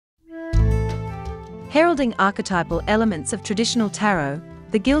Heralding archetypal elements of traditional tarot,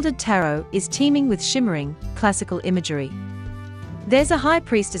 the Gilded Tarot is teeming with shimmering, classical imagery. There's a high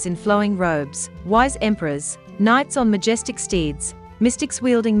priestess in flowing robes, wise emperors, knights on majestic steeds, mystics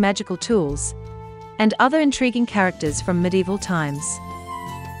wielding magical tools, and other intriguing characters from medieval times.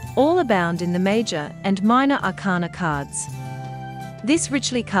 All abound in the major and minor arcana cards. This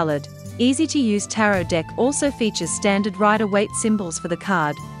richly colored, easy-to-use tarot deck also features standard Rider-Waite symbols for the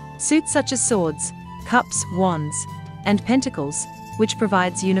card, suits such as swords, cups, wands, and pentacles, which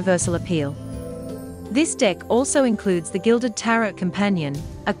provides universal appeal. This deck also includes the Gilded Tarot Companion,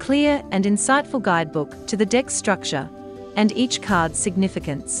 a clear and insightful guidebook to the deck's structure and each card's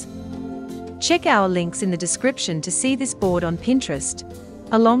significance. Check our links in the description to see this board on Pinterest,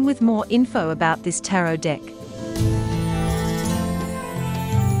 along with more info about this tarot deck.